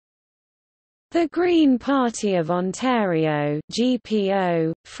The Green Party of Ontario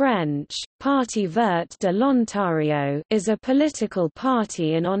 (GPO, French, Parti vert de l'Ontario) is a political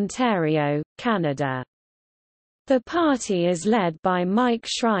party in Ontario, Canada. The party is led by Mike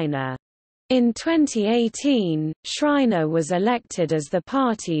Schreiner. In 2018, Schreiner was elected as the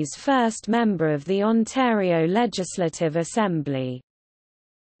party's first member of the Ontario Legislative Assembly.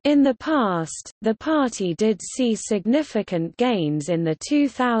 In the past, the party did see significant gains in the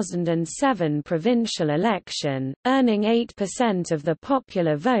 2007 provincial election, earning 8% of the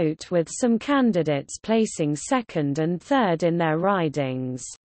popular vote, with some candidates placing second and third in their ridings.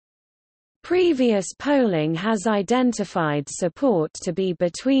 Previous polling has identified support to be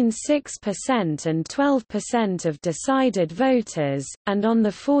between 6% and 12% of decided voters, and on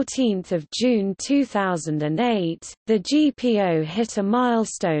 14 June 2008, the GPO hit a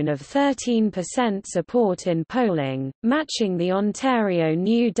milestone of 13% support in polling, matching the Ontario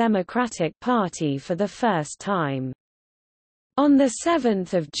New Democratic Party for the first time. On 7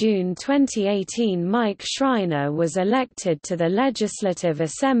 June 2018, Mike Schreiner was elected to the Legislative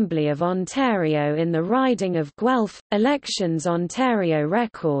Assembly of Ontario in the riding of Guelph. Elections Ontario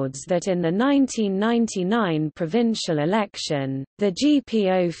records that in the 1999 provincial election, the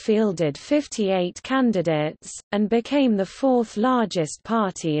GPO fielded 58 candidates, and became the fourth largest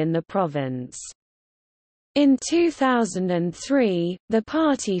party in the province. In 2003, the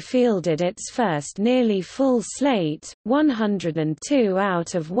party fielded its first nearly full slate, 102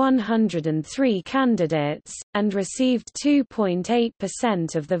 out of 103 candidates, and received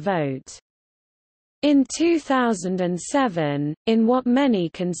 2.8% of the vote. In 2007, in what many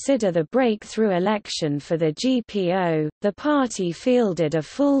consider the breakthrough election for the GPO, the party fielded a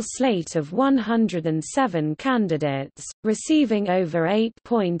full slate of 107 candidates, receiving over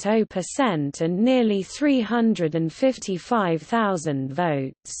 8.0% and nearly 355,000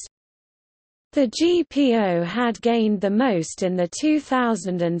 votes. The GPO had gained the most in the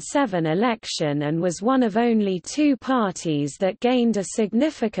 2007 election and was one of only two parties that gained a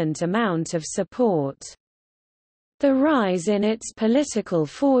significant amount of support. The rise in its political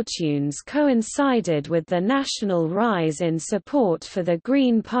fortunes coincided with the national rise in support for the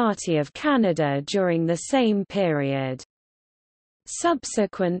Green Party of Canada during the same period.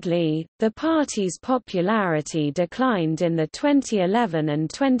 Subsequently, the party's popularity declined in the 2011 and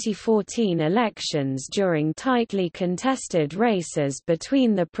 2014 elections during tightly contested races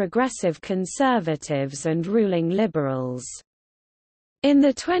between the Progressive Conservatives and ruling Liberals. In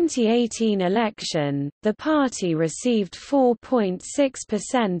the 2018 election, the party received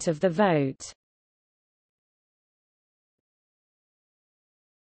 4.6% of the vote.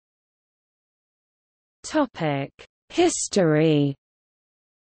 History.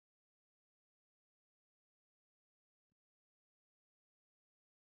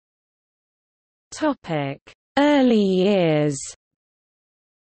 Early years.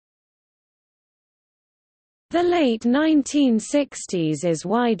 The late 1960s is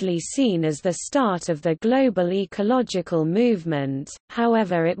widely seen as the start of the global ecological movement,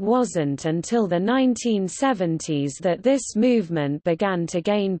 however it wasn't until the 1970s that this movement began to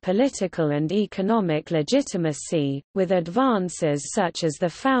gain political and economic legitimacy, with advances such as the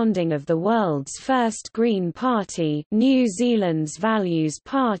founding of the world's first Green Party, New Zealand's Values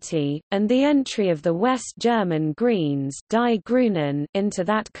Party, and the entry of the West German Greens Die Grünen into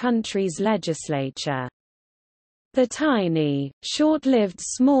that country's legislature. The tiny, short-lived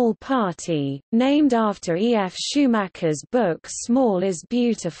small party, named after E. F. Schumacher's book Small is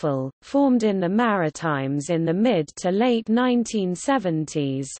Beautiful, formed in the Maritimes in the mid to late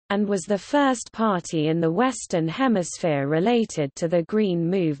 1970s, and was the first party in the Western Hemisphere related to the Green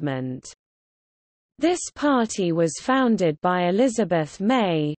movement. This party was founded by Elizabeth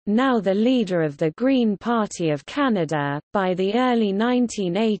May, now the leader of the Green Party of Canada. By the early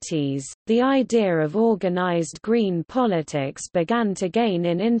 1980s, the idea of organized green politics began to gain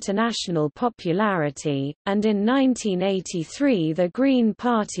in international popularity, and in 1983 the Green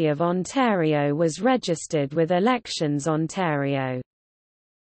Party of Ontario was registered with Elections Ontario.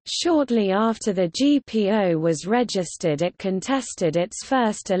 Shortly after the GPO was registered, it contested its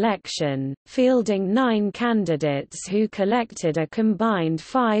first election, fielding 9 candidates who collected a combined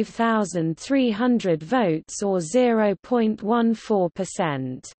 5,300 votes or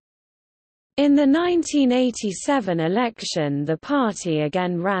 0.14%. In the 1987 election, the party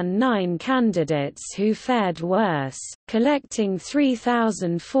again ran 9 candidates who fared worse, collecting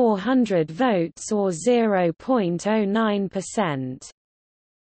 3,400 votes or 0.09%.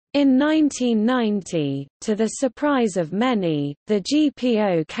 In 1990, to the surprise of many, the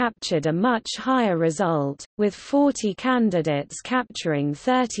GPO captured a much higher result, with 40 candidates capturing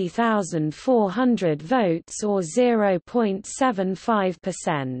 30,400 votes or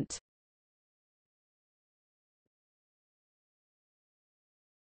 0.75%.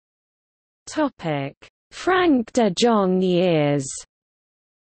 Frank de Jong years.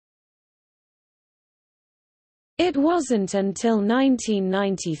 It wasn't until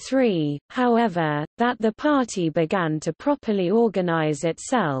 1993, however, that the party began to properly organize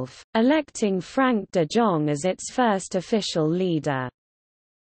itself, electing Frank de Jong as its first official leader.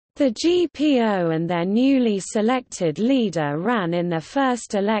 The GPO and their newly selected leader ran in their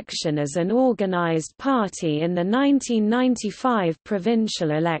first election as an organized party in the 1995 provincial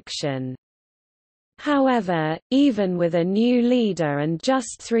election. However, even with a new leader and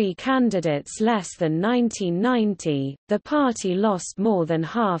just 3 candidates less than 1990, the party lost more than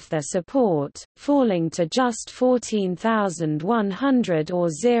half their support, falling to just 14,100 or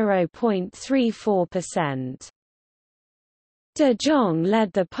 0.34%. De Jong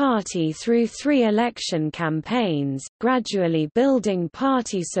led the party through 3 election campaigns, gradually building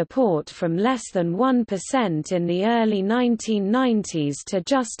party support from less than 1% in the early 1990s to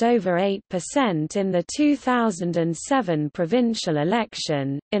just over 8% in the 2007 provincial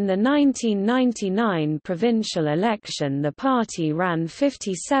election. In the 1999 provincial election, the party ran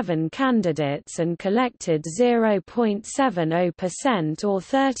 57 candidates and collected 0.70% or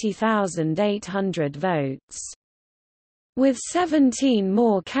 30,800 votes. With 17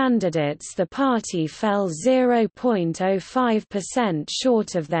 more candidates, the party fell 0.05%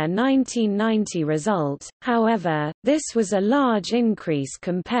 short of their 1990 result. However, this was a large increase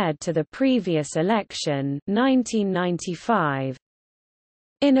compared to the previous election, 1995.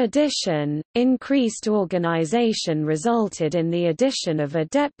 In addition, increased organization resulted in the addition of a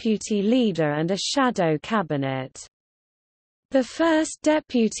deputy leader and a shadow cabinet. The first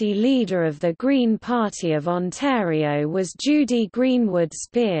deputy leader of the Green Party of Ontario was Judy Greenwood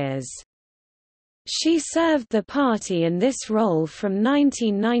Spears. She served the party in this role from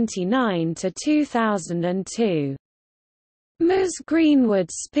 1999 to 2002. Ms.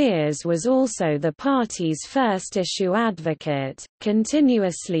 Greenwood Spears was also the party's first issue advocate,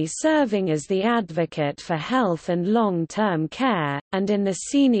 continuously serving as the advocate for health and long-term care, and in the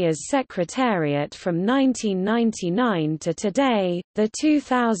seniors secretariat from 1999 to today. The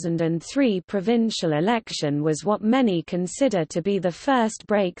 2003 provincial election was what many consider to be the first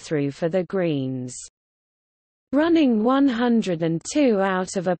breakthrough for the Greens. Running 102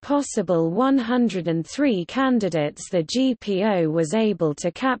 out of a possible 103 candidates, the GPO was able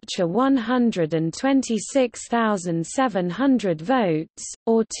to capture 126,700 votes,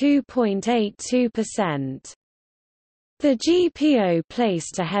 or 2.82%. The GPO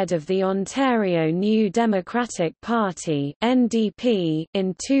placed ahead of the Ontario New Democratic Party (NDP)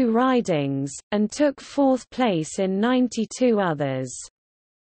 in 2 ridings, and took 4th place in 92 others.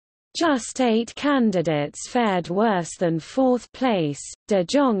 Just 8 candidates fared worse than 4th place. De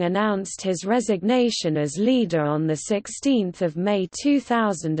Jong announced his resignation as leader on 16 May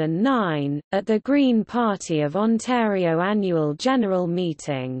 2009, at the Green Party of Ontario annual general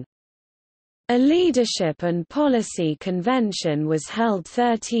meeting. A leadership and policy convention was held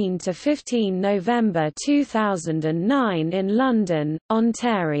 13 to 15 November 2009 in London,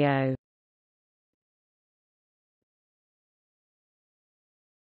 Ontario.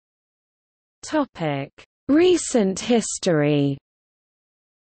 Recent history.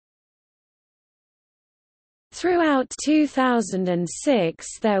 Throughout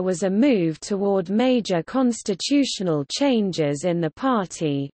 2006 there was a move toward major constitutional changes in the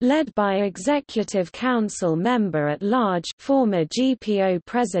party, led by Executive Council member-at-large former GPO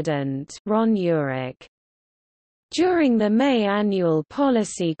President Ron Urich. During the May annual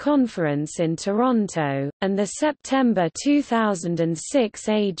policy conference in Toronto, and the September 2006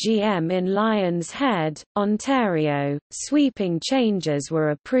 AGM in Lions Head, Ontario, sweeping changes were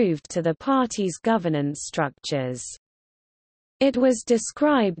approved to the party's governance structures. It was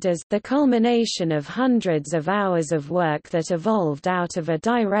described as the culmination of hundreds of hours of work that evolved out of a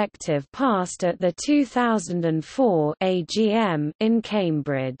directive passed at the 2004 AGM in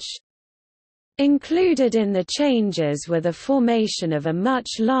Cambridge. Included in the changes were the formation of a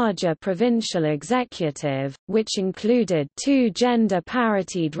much larger provincial executive, which included 2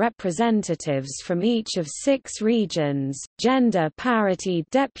 gender-paritied representatives from each of 6 regions, gender-paritied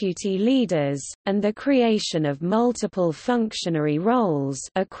deputy leaders, and the creation of multiple functionary roles,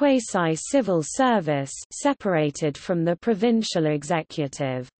 a quasi-civil service separated from the provincial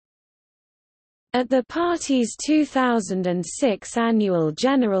executive. At the party's 2006 annual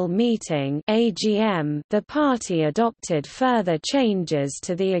general meeting (AGM), the party adopted further changes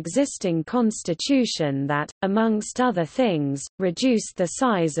to the existing constitution that, amongst other things, reduced the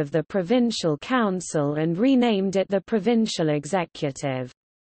size of the provincial council and renamed it the provincial executive.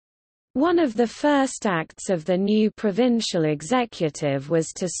 One of the first acts of the new provincial executive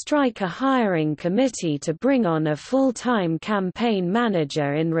was to strike a hiring committee to bring on a full-time campaign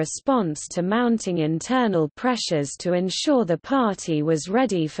manager in response to mounting internal pressures to ensure the party was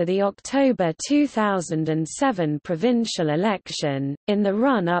ready for the October 2007 provincial election. In the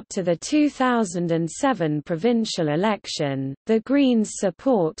run-up to the 2007 provincial election, the Greens'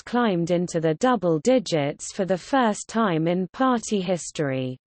 support climbed into the double digits for the first time in party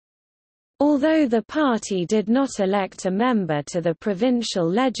history. Although the party did not elect a member to the provincial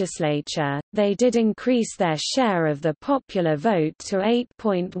legislature, they did increase their share of the popular vote to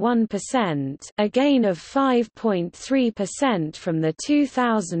 8.1%, a gain of 5.3% from the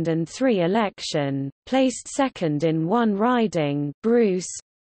 2003 election, placed second in one riding, Bruce,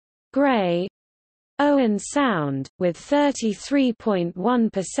 Grey, Owen Sound, with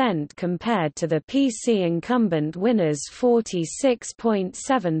 33.1% compared to the PC incumbent winner's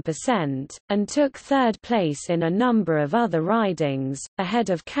 46.7%, and took third place in a number of other ridings,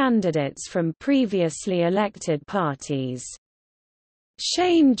 ahead of candidates from previously elected parties.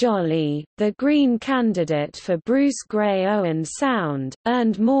 Shane Jolly, the Green candidate for Bruce Grey Owen Sound,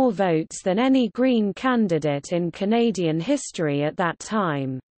 earned more votes than any Green candidate in Canadian history at that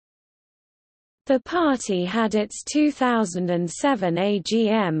time. The party had its 2007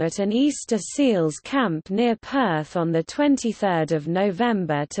 AGM at an Easter Seals camp near Perth on 23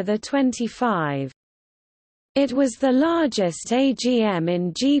 November to 25. It was the largest AGM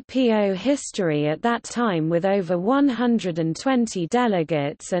in GPO history at that time, with over 120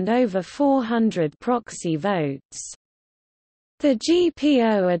 delegates and over 400 proxy votes. The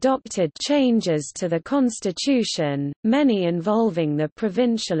GPO adopted changes to the constitution, many involving the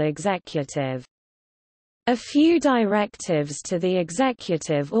provincial executive. A few directives to the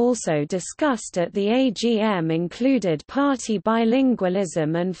executive also discussed at the AGM included party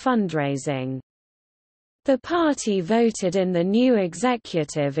bilingualism and fundraising. The party voted in the new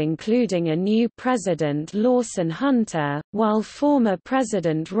executive, including a new president Lawson Hunter, while former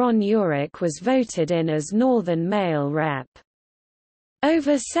president Ron Urich was voted in as Northern male rep.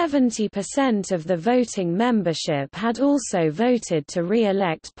 Over 70% of the voting membership had also voted to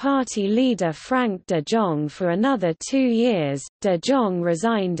re-elect party leader Frank de Jong for another 2 years. De Jong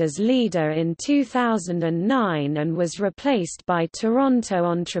resigned as leader in 2009 and was replaced by Toronto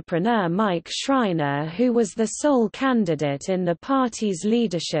entrepreneur Mike Schreiner, who was the sole candidate in the party's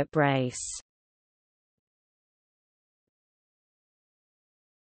leadership race.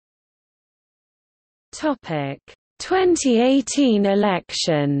 Topic: 2018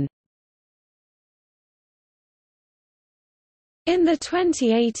 election. In the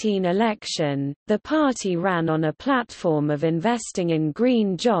 2018 election, the party ran on a platform of investing in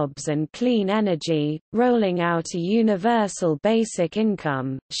green jobs and clean energy, rolling out a universal basic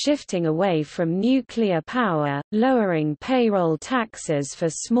income, shifting away from nuclear power, lowering payroll taxes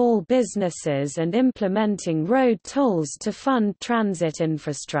for small businesses, and implementing road tolls to fund transit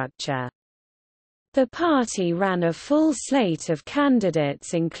infrastructure. The party ran a full slate of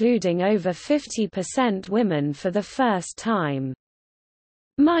candidates, including over 50% women for the first time.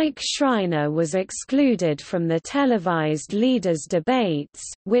 Mike Schreiner was excluded from the televised leaders' debates,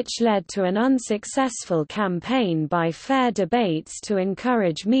 which led to an unsuccessful campaign by Fair Debates to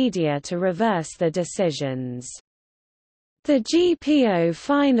encourage media to reverse the decisions. The GPO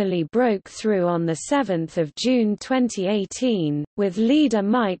finally broke through on 7 June 2018, with leader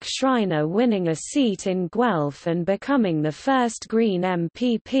Mike Schreiner winning a seat in Guelph and becoming the first Green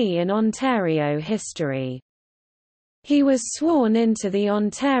MPP in Ontario history. He was sworn into the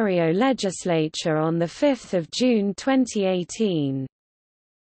Ontario legislature on 5 June 2018.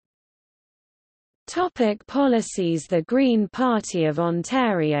 Topic: policies. The Green Party of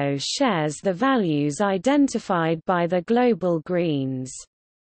Ontario shares the values identified by the Global Greens.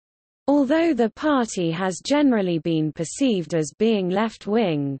 Although the party has generally been perceived as being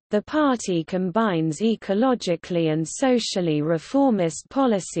left-wing, the party combines ecologically and socially reformist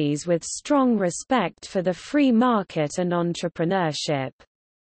policies with strong respect for the free market and entrepreneurship.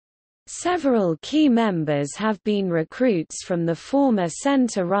 Several key members have been recruits from the former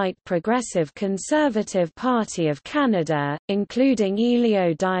centre-right Progressive Conservative Party of Canada, including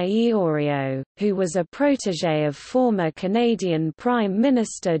Elio Di Iorio, who was a protégé of former Canadian Prime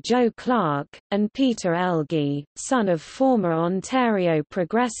Minister Joe Clark, and Peter Elgee, son of former Ontario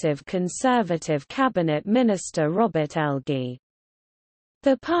Progressive Conservative Cabinet Minister Robert Elgee.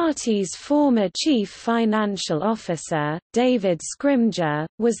 The party's former chief financial officer, David Scrimgeour,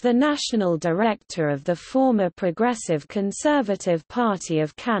 was the national director of the former Progressive Conservative Party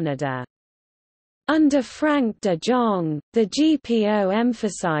of Canada. Under Frank de Jong, the GPO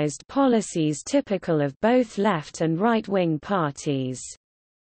emphasized policies typical of both left and right-wing parties.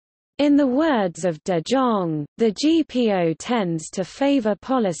 In the words of de Jong, the GPO tends to favor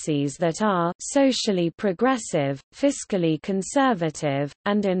policies that are socially progressive, fiscally conservative,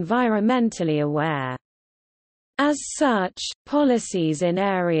 and environmentally aware. As such, policies in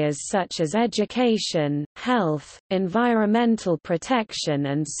areas such as education, health, environmental protection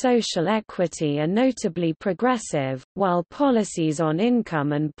and social equity are notably progressive, while policies on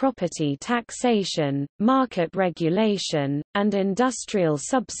income and property taxation, market regulation, and industrial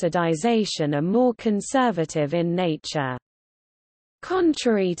subsidization are more conservative in nature.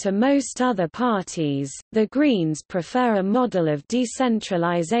 Contrary to most other parties, the Greens prefer a model of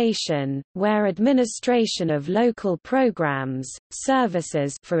decentralization, where administration of local programs,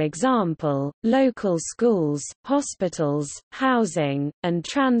 services for example, local schools, hospitals, housing, and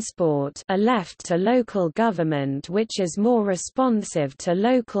transport are left to local government, which is more responsive to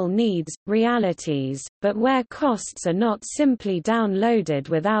local needs, realities, but where costs are not simply downloaded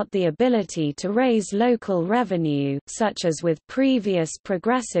without the ability to raise local revenue, such as with previous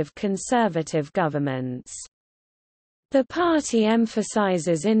progressive conservative governments. The party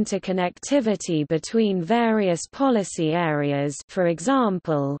emphasizes interconnectivity between various policy areas, for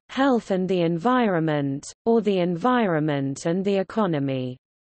example, health and the environment, or the environment and the economy.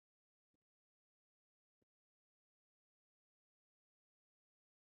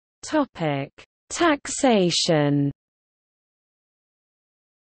 Topic: Taxation.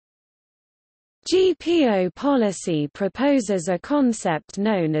 GPO policy proposes a concept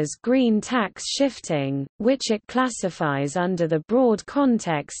known as green tax shifting, which it classifies under the broad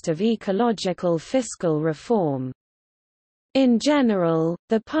context of ecological fiscal reform. In general,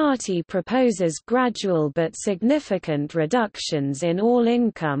 the party proposes gradual but significant reductions in all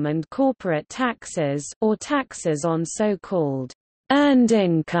income and corporate taxes, or taxes on so-called earned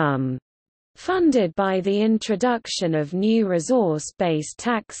income, funded by the introduction of new resource-based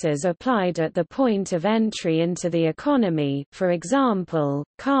taxes applied at the point of entry into the economy, for example,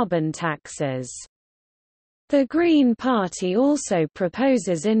 carbon taxes. The Green Party also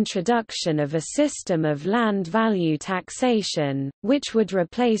proposes introduction of a system of land value taxation, which would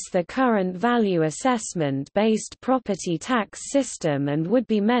replace the current value assessment-based property tax system and would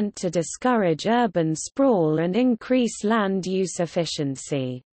be meant to discourage urban sprawl and increase land use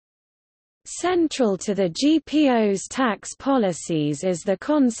efficiency. Central to the GPO's tax policies is the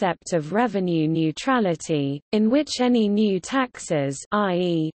concept of revenue neutrality, in which any new taxes,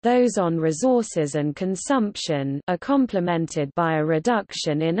 i.e., those on resources and consumption, are complemented by a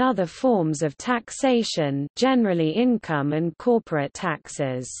reduction in other forms of taxation, generally income and corporate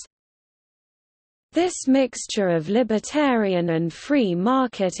taxes. This mixture of libertarian and free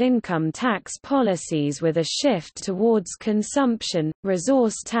market income tax policies with a shift towards consumption,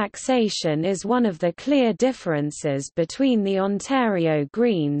 resource taxation is one of the clear differences between the Ontario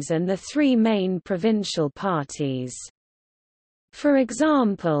Greens and the three main provincial parties. For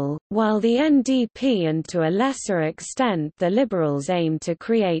example, while the NDP and to a lesser extent the Liberals aim to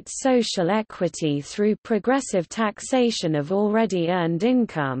create social equity through progressive taxation of already earned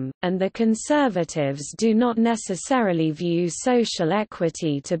income, and the Conservatives do not necessarily view social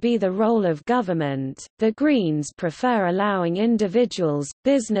equity to be the role of government, the Greens prefer allowing individuals,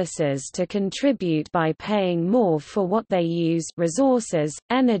 businesses to contribute by paying more for what they use, resources,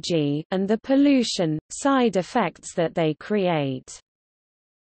 energy, and the pollution, side effects that they create.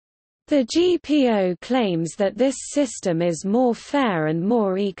 The GPO claims that this system is more fair and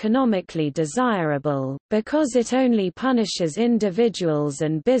more economically desirable, because it only punishes individuals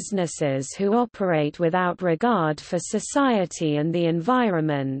and businesses who operate without regard for society and the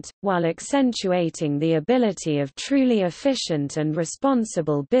environment, while accentuating the ability of truly efficient and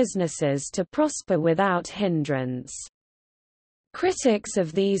responsible businesses to prosper without hindrance. Critics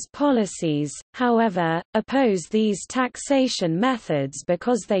of these policies, however, oppose these taxation methods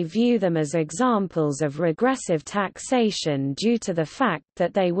because they view them as examples of regressive taxation due to the fact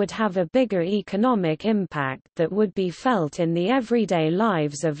that they would have a bigger economic impact that would be felt in the everyday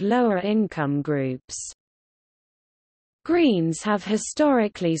lives of lower income groups. Greens have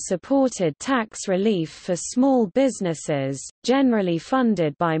historically supported tax relief for small businesses, generally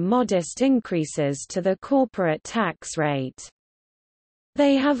funded by modest increases to the corporate tax rate.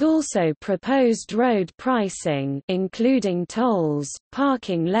 They have also proposed road pricing, including tolls,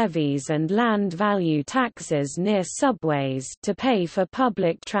 parking levies and land value taxes near subways, to pay for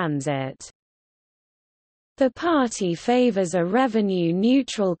public transit. The party favors a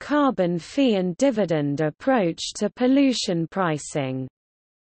revenue-neutral carbon fee and dividend approach to pollution pricing.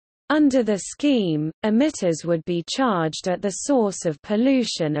 Under the scheme, emitters would be charged at the source of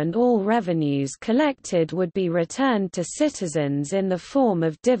pollution and all revenues collected would be returned to citizens in the form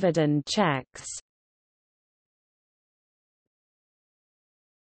of dividend checks.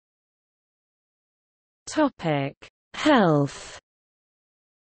 Health.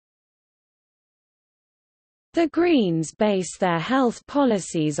 The Greens base their health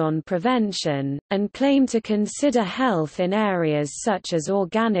policies on prevention, and claim to consider health in areas such as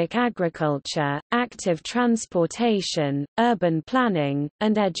organic agriculture, active transportation, urban planning,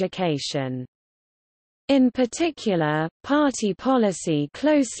 and education. In particular, party policy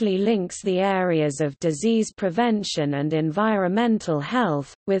closely links the areas of disease prevention and environmental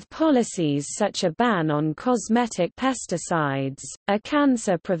health, with policies such as a ban on cosmetic pesticides, a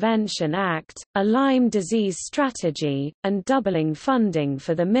Cancer Prevention Act, a Lyme disease strategy, and doubling funding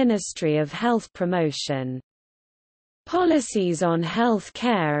for the Ministry of Health Promotion. Policies on health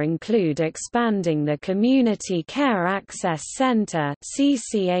care include expanding the Community Care Access Center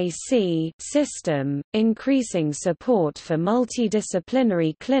 (CCAC) system, increasing support for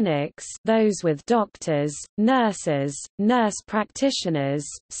multidisciplinary clinics, those with doctors, nurses, nurse practitioners,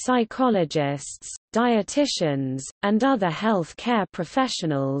 psychologists, dietitians, and other health care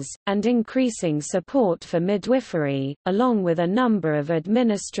professionals, and increasing support for midwifery, along with a number of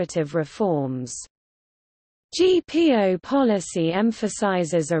administrative reforms. GPO policy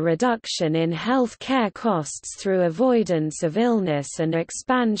emphasizes a reduction in health care costs through avoidance of illness and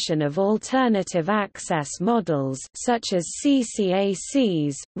expansion of alternative access models such as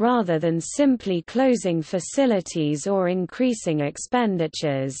CCACs, rather than simply closing facilities or increasing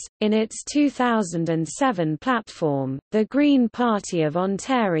expenditures. In its 2007 platform, the Green Party of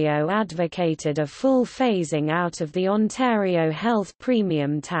Ontario advocated a full phasing out of the Ontario Health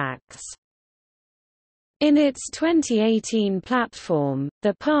Premium Tax. In its 2018 platform,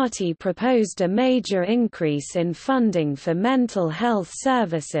 the party proposed a major increase in funding for mental health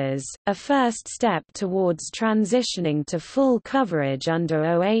services, a first step towards transitioning to full coverage under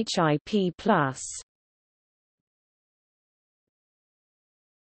OHIP+.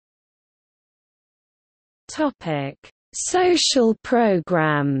 Social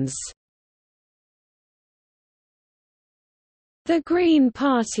programs. The Green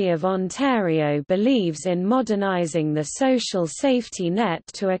Party of Ontario believes in modernising the social safety net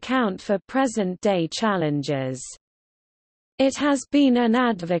to account for present-day challenges. It has been an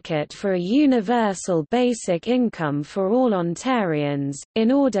advocate for a universal basic income for all Ontarians,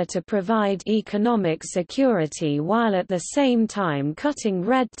 in order to provide economic security while at the same time cutting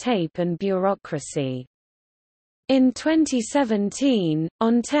red tape and bureaucracy. In 2017,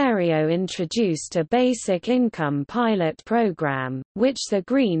 Ontario introduced a basic income pilot program, which the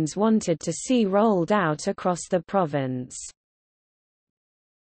Greens wanted to see rolled out across the province.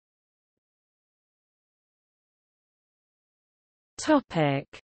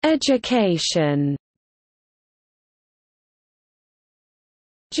 Education.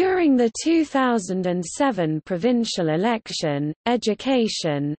 During the 2007 provincial election,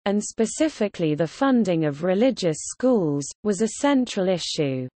 education, and specifically the funding of religious schools, was a central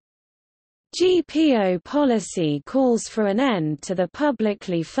issue. GPO policy calls for an end to the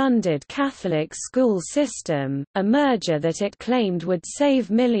publicly funded Catholic school system, a merger that it claimed would save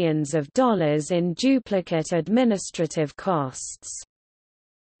millions of dollars in duplicate administrative costs.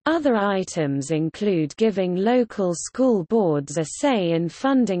 Other items include giving local school boards a say in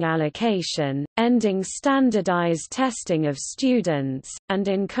funding allocation, ending standardized testing of students, and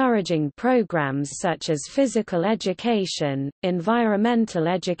encouraging programs such as physical education, environmental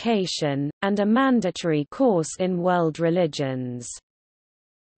education, and a mandatory course in world religions.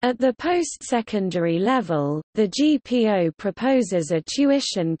 At the post-secondary level, the GPO proposes a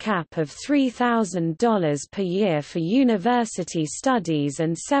tuition cap of $3,000 per year for university studies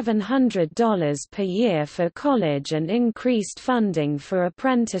and $700 per year for college and increased funding for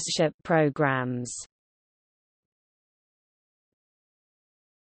apprenticeship programs.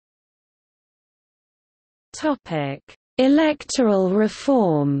 Electoral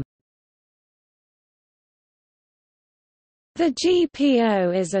reform. The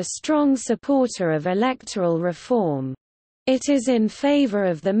GPO is a strong supporter of electoral reform. It is in favor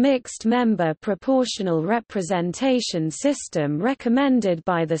of the mixed-member proportional representation system recommended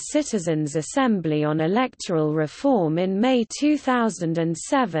by the Citizens' Assembly on Electoral Reform in May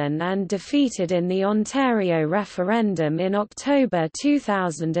 2007 and defeated in the Ontario referendum in October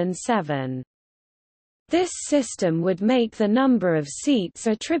 2007. This system would make the number of seats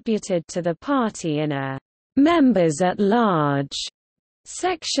attributed to the party in a members at large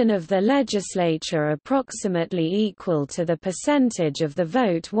section of the legislature approximately equal to the percentage of the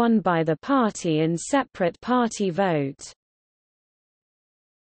vote won by the party in separate party vote.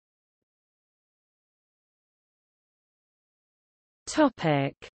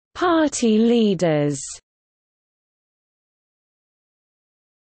 Topic: Party leaders.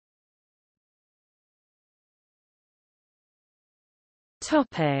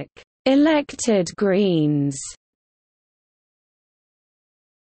 Topic: Elected Greens.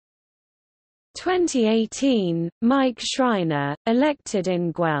 2018, Mike Schreiner, elected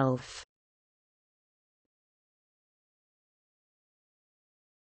in Guelph.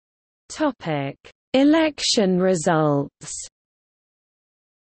 Topic: Election results.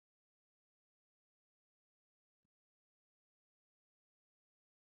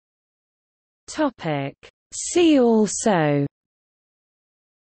 Topic: See also.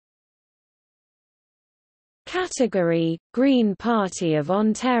 Category: Green Party of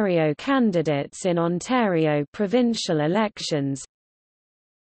Ontario candidates in Ontario provincial elections.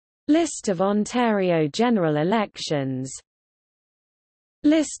 List of Ontario general elections.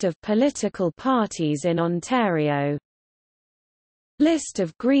 List of political parties in Ontario. List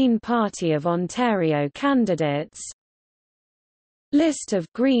of Green Party of Ontario candidates. List of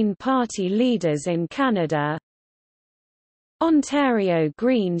Green Party leaders in Canada. Ontario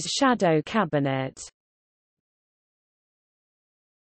Greens Shadow Cabinet.